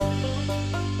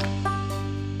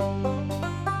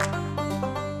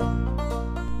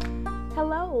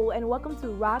and welcome to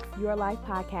Rocks Your Life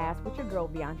podcast with your girl,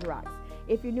 Beyond Your Rocks.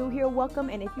 If you're new here, welcome,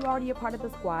 and if you're already a part of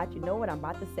the squad, you know what I'm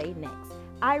about to say next.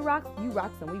 I rocks, you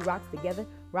rocks, and we rocks together.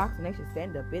 Rocks and Nation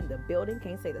stand up in the building.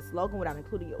 Can't say the slogan without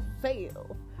including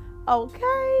yourself.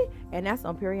 Okay, and that's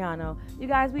on Piriano. You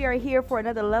guys, we are here for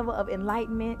another level of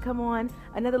enlightenment. Come on,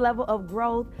 another level of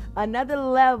growth, another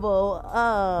level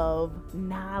of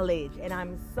knowledge. And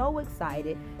I'm so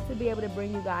excited to be able to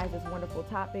bring you guys this wonderful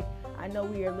topic. I know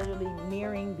we are literally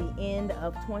nearing the end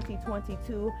of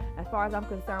 2022. As far as I'm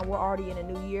concerned, we're already in a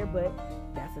new year, but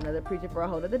that's another preacher for a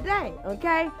whole other day,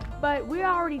 okay? But we're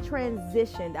already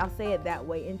transitioned, I'll say it that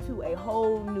way, into a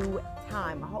whole new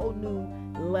time, a whole new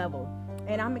level.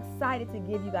 And I'm excited to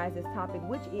give you guys this topic,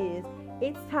 which is,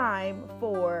 it's time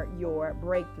for your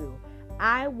breakthrough.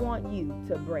 I want you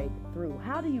to break through.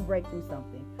 How do you break through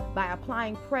something? By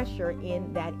applying pressure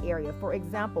in that area. For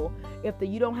example, if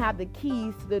you don't have the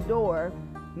keys to the door,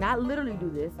 not literally do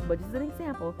this, but just an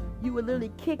example, you would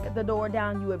literally kick the door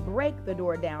down, you would break the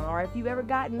door down. Or if you've ever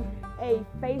gotten a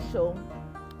facial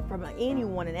from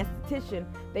anyone, an esthetician,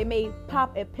 they may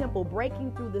pop a pimple,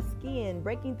 breaking through the skin,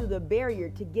 breaking through the barrier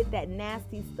to get that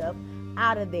nasty stuff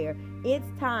out of there. It's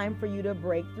time for you to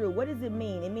break through. What does it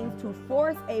mean? It means to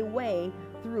force a way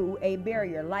through a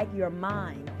barrier, like your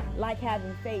mind, like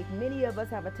having faith. Many of us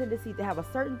have a tendency to have a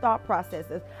certain thought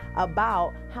processes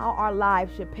about how our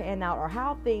lives should pan out or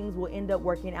how things will end up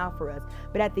working out for us.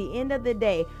 But at the end of the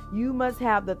day, you must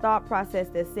have the thought process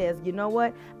that says, you know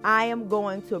what? I am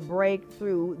going to break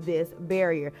through this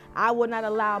barrier. I will not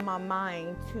allow my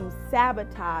mind to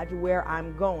sabotage where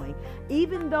I'm going,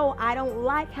 even though I don't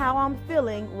like how I'm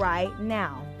feeling right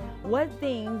now. What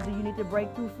things do you need to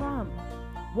break through from?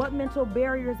 What mental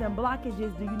barriers and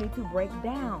blockages do you need to break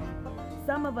down?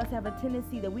 Some of us have a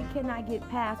tendency that we cannot get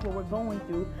past what we're going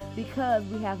through because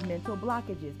we have mental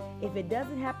blockages. If it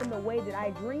doesn't happen the way that I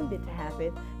dreamed it to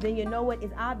happen, then you know what?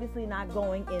 It's obviously not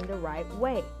going in the right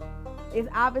way. It's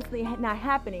obviously not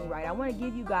happening right. I want to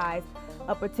give you guys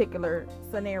a particular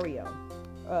scenario.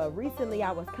 Recently,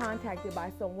 I was contacted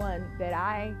by someone that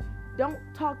I don't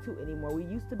talk to anymore. We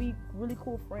used to be really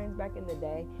cool friends back in the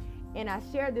day. And I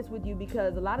share this with you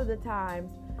because a lot of the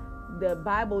times the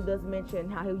Bible does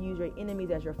mention how he'll use your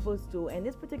enemies as your footstool. And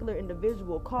this particular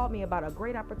individual called me about a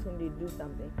great opportunity to do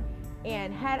something.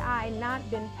 And had I not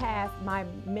been past my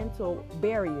mental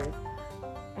barriers,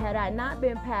 had I not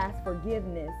been past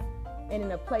forgiveness and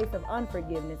in a place of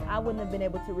unforgiveness, I wouldn't have been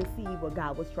able to receive what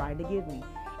God was trying to give me.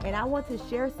 And I want to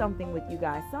share something with you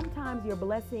guys. Sometimes your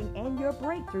blessing and your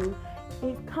breakthrough,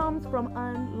 it comes from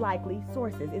unlikely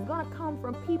sources. It's going to come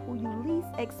from people you least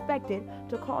expected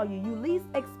to call you. You least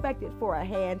expected for a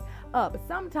hand up.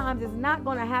 Sometimes it's not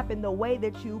going to happen the way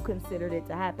that you considered it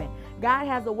to happen. God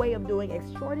has a way of doing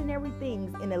extraordinary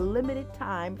things in a limited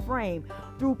time frame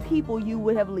through people you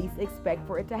would have least expect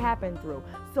for it to happen through.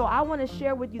 So I want to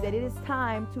share with you that it is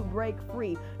time to break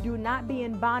free. Do not be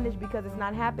in bondage because it's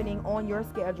not happening on your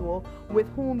schedule with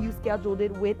whom you scheduled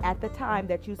it with at the time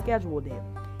that you scheduled it.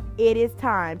 It is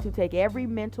time to take every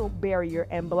mental barrier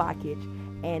and blockage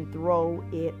and throw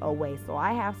it away. So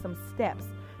I have some steps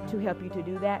to help you to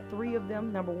do that. 3 of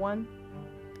them. Number 1,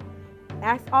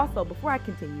 also, before I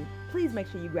continue, please make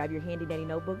sure you grab your handy dandy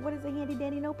notebook. What is a handy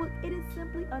dandy notebook? It is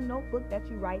simply a notebook that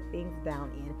you write things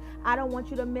down in. I don't want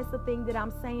you to miss a thing that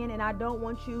I'm saying, and I don't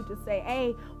want you to say,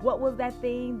 hey, what was that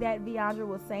thing that Viandra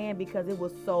was saying, because it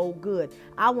was so good.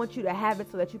 I want you to have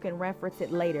it so that you can reference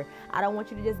it later. I don't want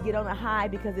you to just get on a high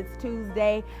because it's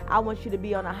Tuesday. I want you to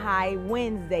be on a high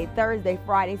Wednesday, Thursday,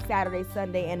 Friday, Saturday,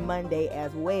 Sunday, and Monday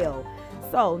as well.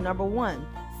 So, number 1,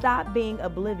 stop being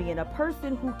oblivion, a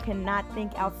person who cannot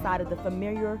think outside of the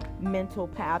familiar mental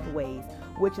pathways,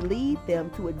 which lead them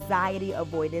to anxiety,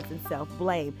 avoidance, and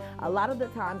self-blame. A lot of the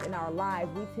times in our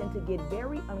lives, we tend to get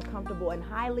very uncomfortable and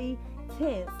highly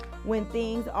tense when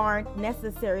things aren't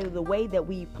necessarily the way that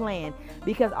we plan,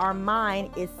 because our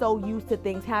mind is so used to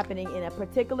things happening in a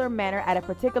particular manner at a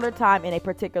particular time in a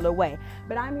particular way.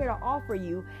 But I'm here to offer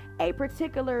you a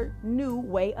particular new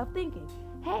way of thinking.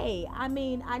 Hey, I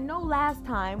know last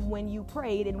time when you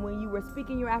prayed and when you were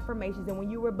speaking your affirmations and when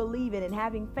you were believing and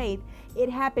having faith, it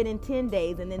happened in 10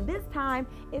 days. And then this time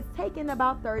it's taken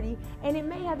about 30, and it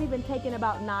may have even taken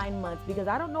about 9 months, because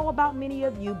I don't know about many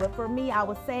of you, but for me, I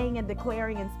was saying and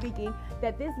declaring and speaking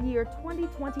that this year,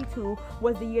 2022,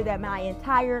 was the year that my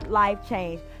entire life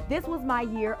changed. This was my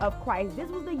year of Christ. This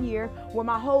was the year where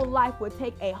my whole life would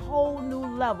take a whole new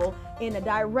level in a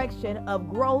direction of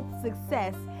growth,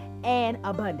 success, and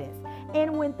abundance.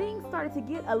 And when things started to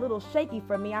get a little shaky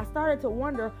for me, I started to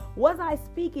wonder, was I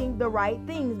speaking the right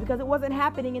things? Because it wasn't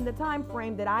happening in the time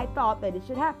frame that I thought that it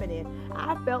should happen in.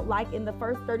 I felt like in the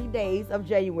first 30 days of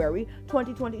January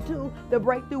 2022, the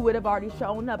breakthrough would have already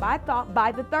shown up. I thought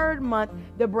by the third month,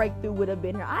 the breakthrough would have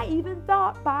been here. I even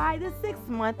thought by the sixth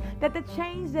month that the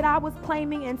change that I was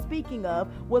claiming and speaking of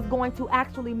was going to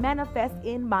actually manifest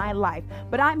in my life.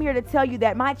 But I'm here to tell you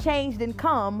that my change didn't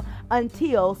come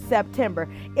until September.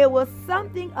 It was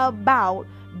something about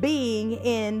being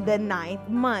in the 9th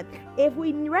month. If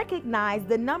we recognize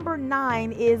the number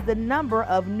 9 is the number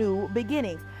of new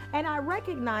beginnings. And I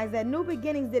recognize that new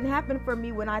beginnings didn't happen for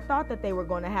me when I thought that they were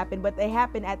going to happen, but they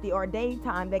happened at the ordained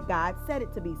time that God said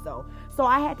it to be so. So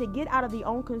I had to get out of the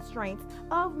own constraints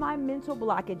of my mental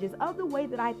blockages, of the way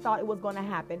that I thought it was going to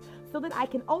happen, so that I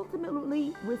can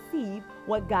ultimately receive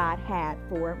what God had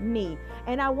for me.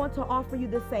 And I want to offer you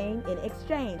the same in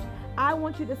exchange. I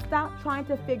want you to stop trying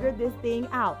to figure this thing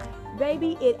out.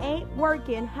 Baby, it ain't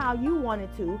working how you want it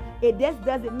to. It just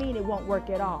doesn't mean it won't work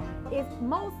at all. It's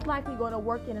most likely going to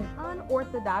work in an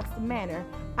unorthodox manner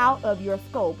out of your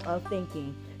scope of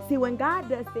thinking. See, when God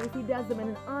does things, he does them in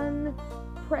an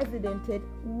unprecedented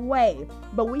way.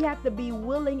 But we have to be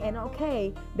willing and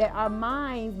okay that our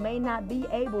minds may not be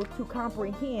able to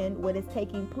comprehend what is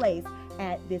taking place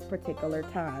at this particular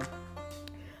time.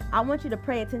 I want you to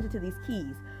pay attention to these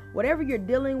keys. Whatever you're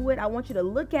dealing with, I want you to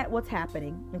look at what's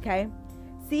happening, okay?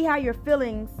 See how your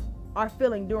feelings are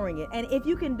feeling during it. And if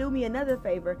you can do me another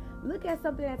favor, look at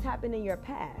something that's happened in your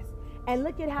past and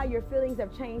look at how your feelings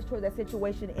have changed toward that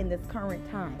situation in this current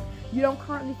time. You don't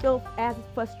currently feel as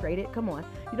frustrated. Come on.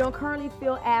 You don't currently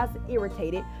feel as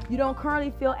irritated. You don't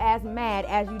currently feel as mad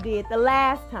as you did the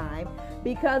last time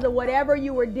because of whatever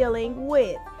you were dealing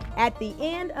with. At the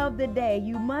end of the day,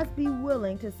 you must be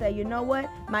willing to say, you know what?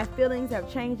 My feelings have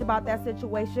changed about that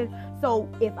situation. So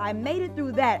if I made it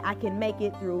through that, I can make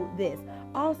it through this.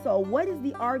 Also, what is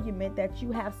the argument that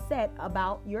you have set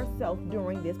about yourself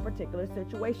during this particular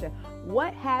situation?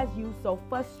 What has you so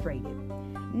frustrated?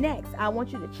 Next, I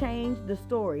want you to change the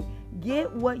story. Get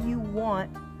what you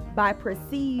want by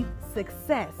perceived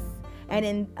success. And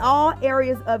in all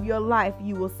areas of your life,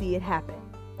 you will see it happen.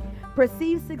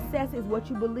 Perceived success is what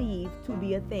you believe to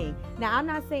be a thing. Now, I'm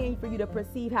not saying for you to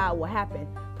perceive how it will happen.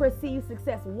 Perceived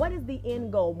success. What is the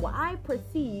end goal? Well, I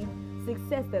perceive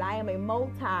success that I am a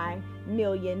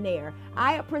multi-millionaire.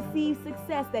 I have perceived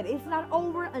success that it's not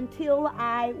over until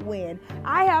I win.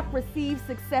 I have perceived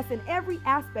success in every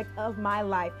aspect of my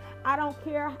life. I don't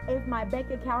care if my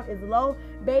bank account is low.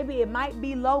 Baby, it might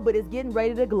be low, but it's getting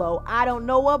ready to glow. I don't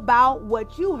know about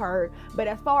what you heard, but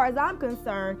as far as I'm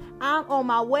concerned, I'm on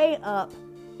my way up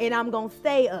and I'm going to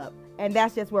stay up. And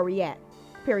that's just where we at.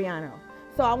 Periano.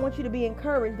 So I want you to be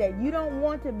encouraged that you don't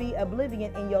want to be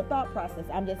oblivious in your thought process.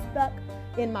 I'm just stuck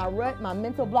in my rut. My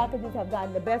mental blockages have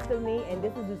gotten the best of me, and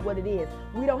this is just what it is.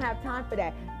 We don't have time for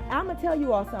that. I'm going to tell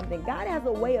you all something. God has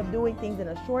a way of doing things in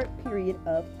a short period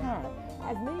of time.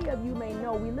 As many of you may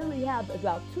know, we literally have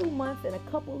about 2 months and a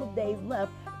couple of days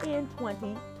left in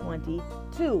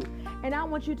 2022. And I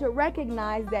want you to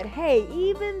recognize that, hey,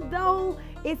 even though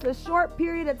it's a short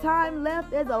period of time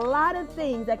left, there's a lot of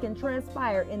things that can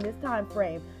transpire in this time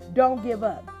frame. Don't give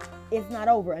up. It's not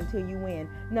over until you win.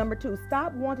 Number 2,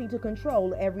 stop wanting to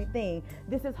control everything.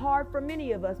 This is hard for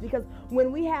many of us because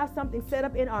when we have something set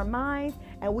up in our minds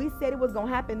and we said it was going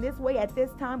to happen this way at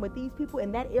this time with these people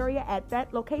in that area at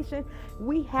that location,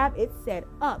 we have it set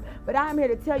up. But I'm here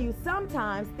to tell you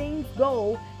sometimes things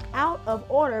go out of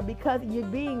order because you're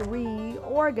being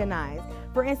reorganized.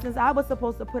 For instance, I was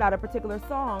supposed to put out a particular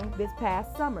song this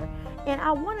past summer, and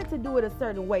I wanted to do it a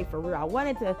certain way for real. I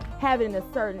wanted to have it in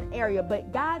a certain area,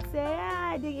 but God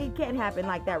said, it can't happen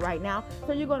like that right now.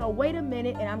 So you're going to wait a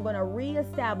minute, and I'm going to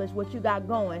reestablish what you got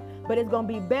going, but it's going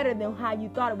to be better than how you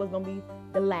thought it was going to be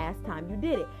the last time you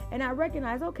did it. And I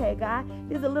recognize, okay, God,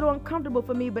 this is a little uncomfortable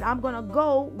for me, but I'm going to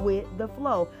go with the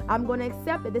flow. I'm going to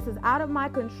accept that this is out of my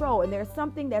control, and there's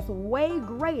something that's way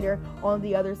greater on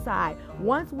the other side.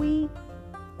 Once we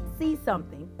see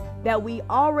something that we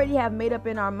already have made up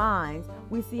in our minds,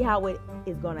 we see how it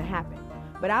is going to happen.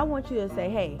 But I want you to say,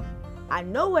 hey, I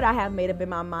know what I have made up in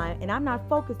my mind, and I'm not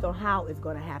focused on how it's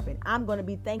going to happen. I'm going to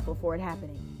be thankful for it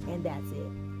happening, and that's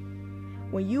it.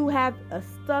 When you have a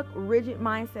stuck, rigid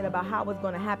mindset about how it's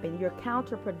going to happen, you're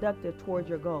counterproductive towards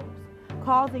your goals,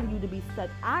 causing you to be stuck.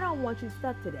 I don't want you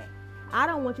stuck today. I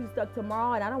don't want you stuck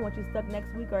tomorrow, and I don't want you stuck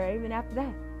next week or even after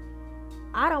that.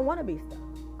 I don't want to be stuck.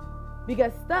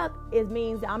 Because stuck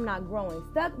means I'm not growing.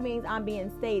 Stuck means I'm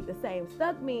being stayed the same.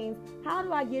 Stuck means, how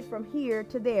do I get from here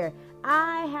to there?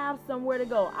 I have somewhere to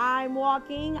go. I'm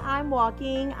walking.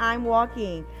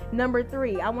 Number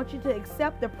 3, I want you to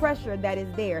accept the pressure that is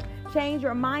there. Change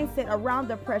your mindset around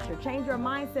the pressure. Change your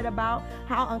mindset about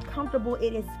how uncomfortable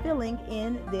it is feeling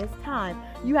in this time.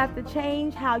 You have to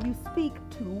change how you speak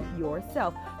to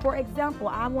yourself. For example,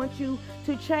 I want you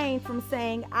to change from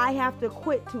saying, I have to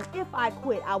quit, to, if I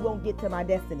quit, I won't get to my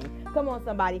destiny. Come on,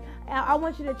 somebody. I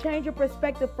want you to change your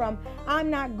perspective from, I'm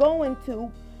not going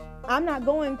to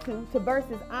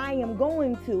versus I am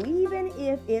going to, even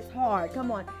if it's hard. Come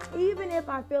on. Even if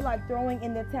I feel like throwing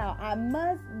in the towel, I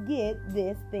must get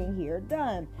this thing here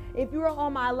done. If you are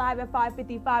on my live at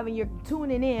 5:55 and you're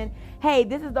tuning in, hey,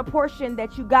 this is the portion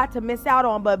that you got to miss out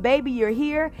on, but baby, you're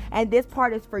here and this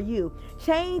part is for you.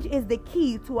 Change is the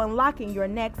key to unlocking your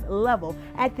next level.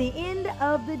 At the end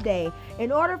of the day,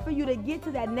 in order for you to get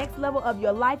to that next level of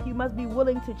your life, you must be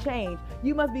willing to change.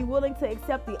 You must be willing to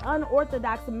accept the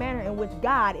unorthodox manner in which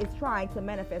God is trying to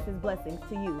manifest his blessings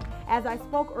to you. As I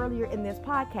spoke earlier in this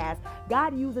podcast,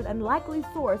 God used an unlikely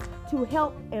source to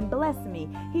help and bless me.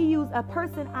 He used a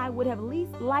person I would have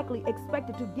least likely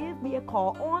expected to give me a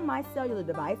call on my cellular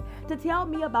device to tell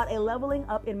me about a leveling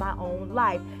up in my own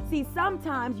life. See,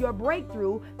 sometimes your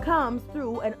breakthrough comes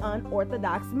through an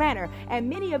unorthodox manner, and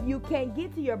many of you can't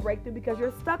get to your breakthrough because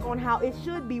you're stuck on how it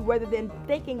should be rather than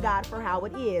thanking God for how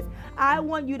it is. I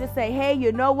want you to say, hey,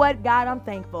 you know what, God, I'm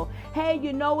thankful. Hey,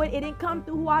 you know what, it didn't come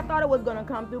through who I thought it was going to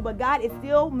come through, but God, it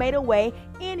still made a way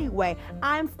anyway.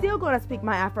 I'm still going to speak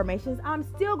my affirmations. I'm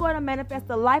still going to manifest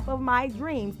the life of my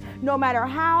dreams, no matter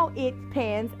how it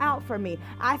pans out for me.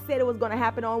 I said it was going to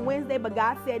happen on Wednesday, but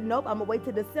God said, nope, I'm going to wait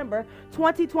till December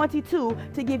 2022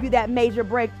 to give you that major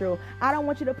breakthrough. I don't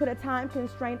want you to put a time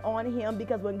constraint on him,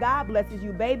 because when God blesses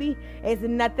you, baby, it's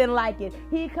nothing like it.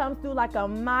 He comes through like a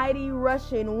mighty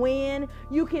rushing wind.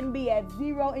 You can be at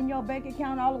zero in your bank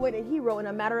account all the way to hero in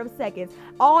a matter of seconds.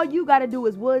 All you got to do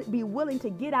is be willing to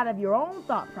get out of your own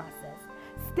thought process.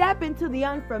 Step into the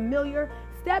unfamiliar.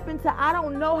 Step into, I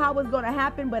don't know how it's going to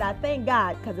happen, but I thank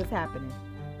God because it's happening.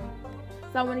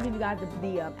 So I want to give you guys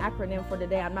the acronym for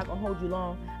today. I'm not going to hold you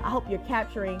long. I hope you're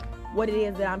capturing what it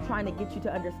is that I'm trying to get you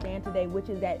to understand today, which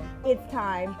is that it's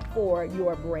time for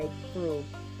your breakthrough.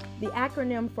 The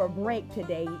acronym for break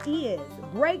today is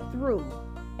breakthrough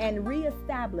and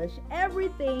reestablish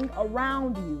everything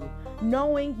around you,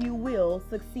 knowing you will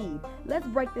succeed. Let's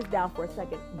break this down for a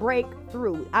second.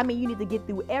 Breakthrough. I mean, you need to get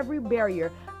through every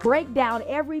barrier, break down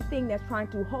everything that's trying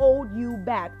to hold you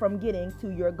back from getting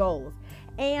to your goals.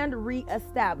 And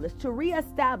reestablish. To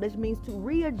reestablish means to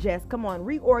readjust,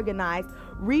 reorganize,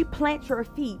 replant your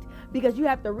feet, because you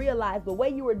have to realize the way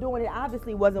you were doing it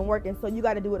obviously wasn't working, so you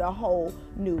got to do it a whole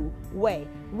new way.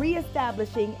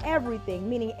 Reestablishing everything,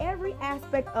 meaning every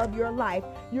aspect of your life,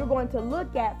 you're going to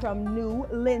look at from new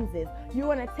lenses.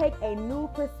 You're going to take a new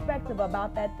perspective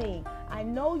about that thing. I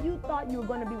know you thought you were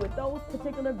going to be with those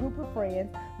particular group of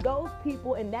friends, those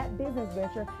people in that business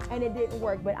venture, and it didn't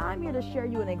work. But I'm here to share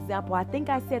you an example. I think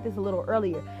I said this a little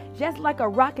earlier. Just like a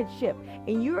rocket ship,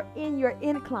 and you're in your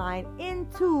incline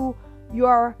into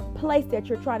your place that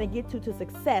you're trying to get to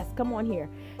success. Come on here.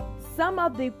 Some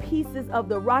of the pieces of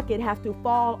the rocket have to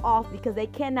fall off because they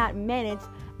cannot manage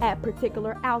at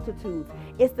particular altitudes.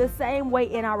 It's the same way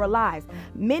in our lives.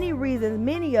 Many reasons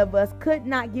many of us could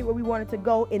not get where we wanted to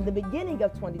go in the beginning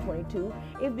of 2022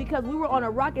 is because we were on a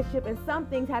rocket ship and some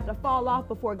things had to fall off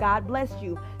before God blessed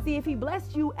you. See, if he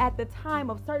blessed you at the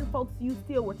time of certain folks you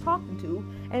still were talking to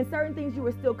and certain things you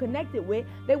were still connected with,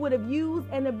 they would have used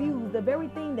and abused the very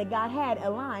thing that God had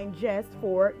aligned just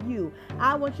for you.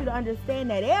 I want you to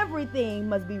understand that everything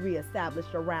must be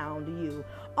reestablished around you.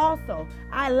 Also,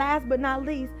 last but not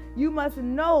least, you must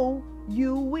know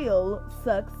you will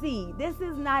succeed. This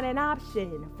is not an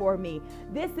option for me.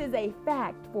 This is a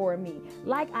fact for me.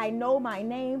 Like I know my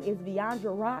name is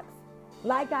Viandra Rocks.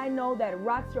 Like I know that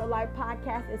Rocks Your Life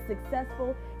podcast is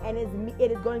successful and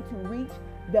it is going to reach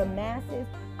the masses.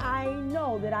 I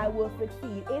know that I will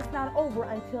succeed. It's not over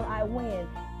until I win.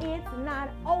 It's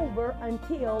not over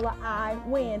until I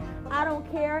win. I don't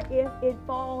care if it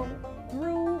falls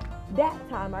through that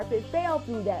time or if it failed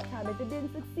through that time, if it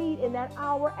didn't succeed in that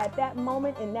hour, at that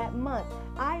moment, in that month.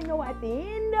 I know at the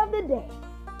end of the day,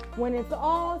 when it's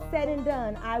all said and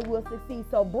done, I will succeed.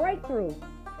 So break through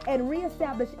and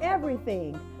reestablish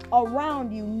everything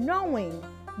around you, knowing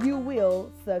you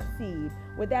will succeed.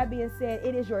 With that being said,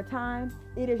 it is your time.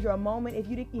 It is your moment. If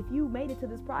you made it to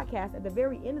this podcast at the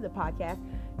very end of the podcast,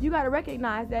 you got to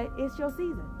recognize that it's your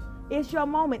season. It's your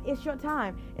moment. It's your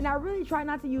time. And I really try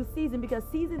not to use season, because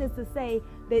season is to say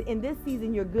that in this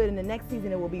season you're good and the next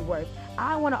season it will be worse.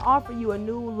 I want to offer you a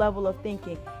new level of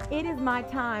thinking. It is my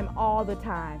time all the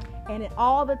time. And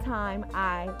all the time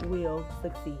I will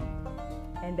succeed.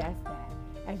 And that's that.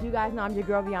 As you guys know, I'm your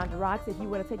girl, Beyond Rocks. If you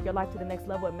want to take your life to the next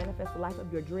level and manifest the life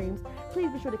of your dreams, please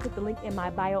be sure to click the link in my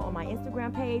bio on my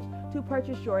Instagram page to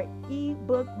purchase your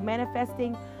ebook,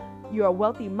 Manifesting Your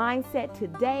Wealthy Mindset,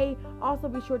 today. Also,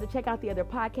 be sure to check out the other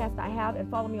podcasts I have and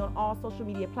follow me on all social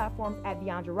media platforms at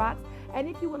Beyond Rocks. And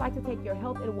if you would like to take your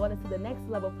health and wellness to the next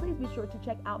level, please be sure to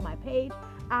check out my page,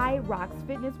 iRocks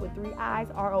Fitness with 3 I's,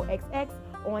 ROXX,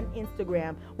 on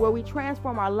Instagram, where we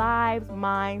transform our lives,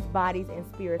 minds, bodies, and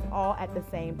spirits all at the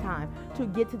same time to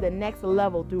get to the next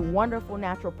level through wonderful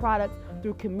natural products,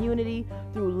 through community,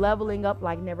 through leveling up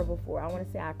like never before. I want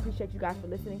to say I appreciate you guys for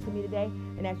listening to me today.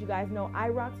 And as you guys know, I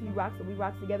rocks, you rocks, and we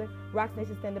rocks together. Rocks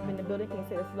Nation, stand up in the building. Can't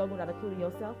say the slogan without including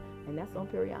yourself. And that's on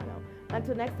Piriano.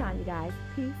 Until next time, you guys,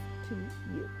 peace to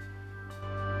you.